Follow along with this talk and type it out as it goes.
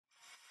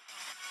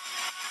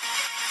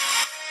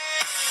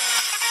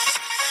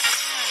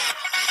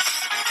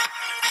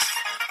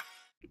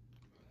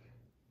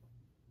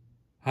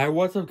Hi,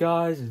 what's up,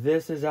 guys?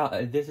 This is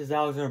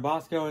Alexander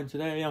Bosko, and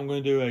today I'm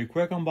going to do a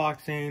quick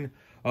unboxing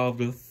of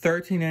the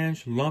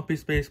 13-inch Lumpy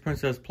Space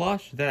Princess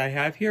plush that I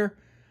have here.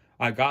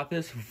 I got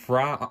this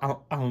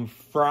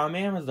from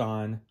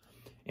Amazon,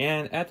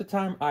 and at the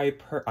time I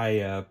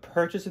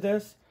purchased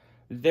this,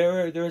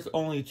 there's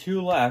only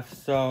 2 left.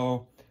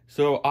 So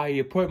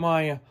I put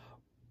my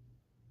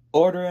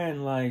order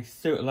in like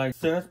soon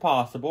as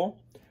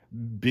possible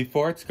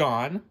before it's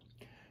gone.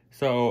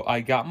 So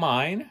I got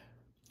mine.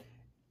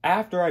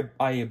 After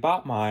I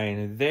bought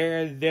mine,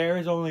 there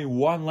is only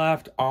 1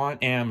 left on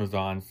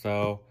Amazon,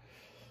 so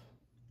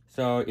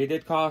it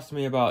did cost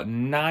me about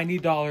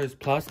 $90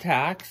 plus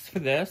tax for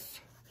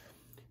this.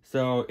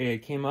 So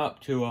it came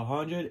up to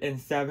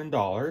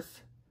 $107.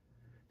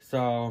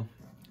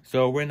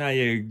 So when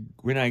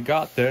I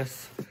got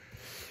this,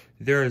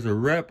 there is a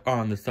rip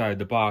on the side of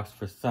the box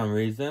for some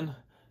reason.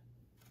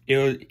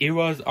 It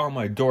was on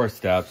my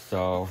doorstep,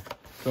 so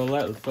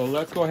let's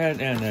go ahead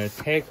and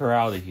take her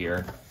out of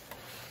here.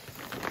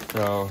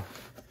 So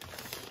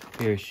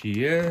here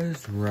she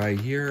is, right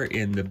here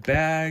in the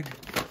bag.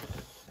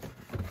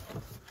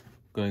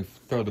 Going to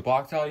throw the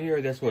box out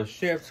here. This was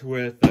shipped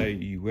with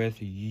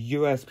USPS.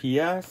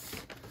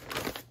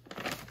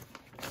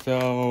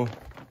 So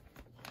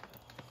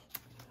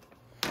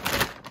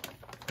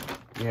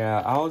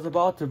yeah, I was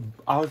about to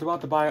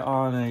buy it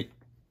on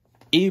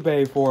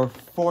eBay for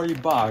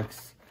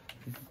 $40.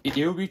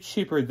 It would be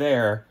cheaper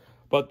there,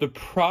 but the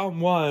problem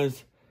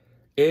was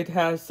it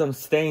has some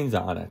stains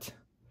on it.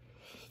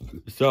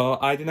 So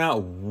I did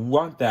not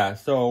want that.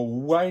 So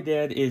what I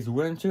did is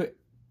went to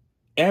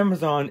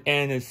Amazon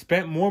and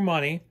spent more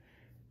money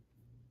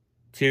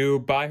to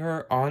buy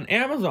her on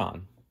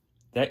Amazon.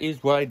 That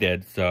is what I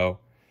did. So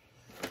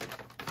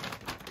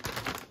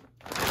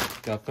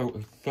got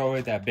throw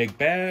it that big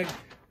bag.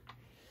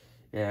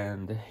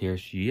 And here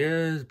she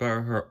is,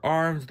 but her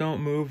arms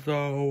don't move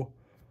though,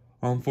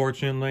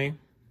 unfortunately.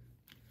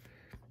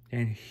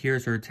 And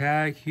here's her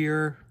tag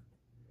here.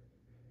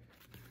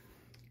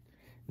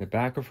 The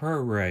back of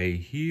her right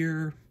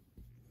here.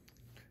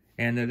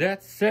 And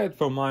that's it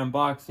for my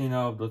unboxing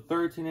of the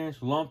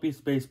 13-inch Lumpy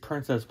Space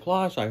Princess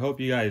plush. I hope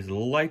you guys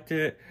liked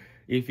it.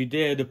 If you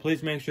did,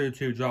 please make sure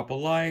to drop a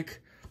like,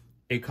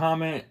 a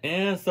comment,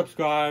 and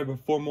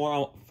subscribe for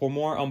more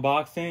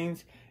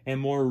unboxings and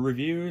more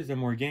reviews and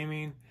more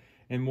gaming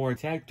and more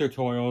tech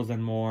tutorials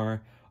and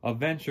more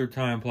Adventure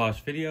Time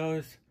plush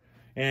videos.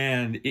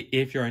 And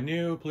if you're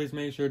new, please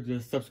make sure to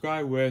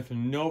subscribe with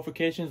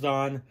notifications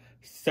on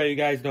so you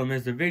guys don't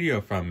miss a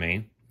video from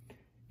me.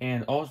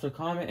 And also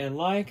comment and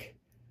like.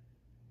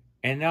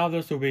 And now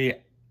this will be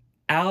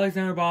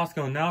Alexander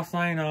Bosko now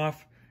signing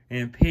off,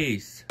 and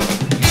peace.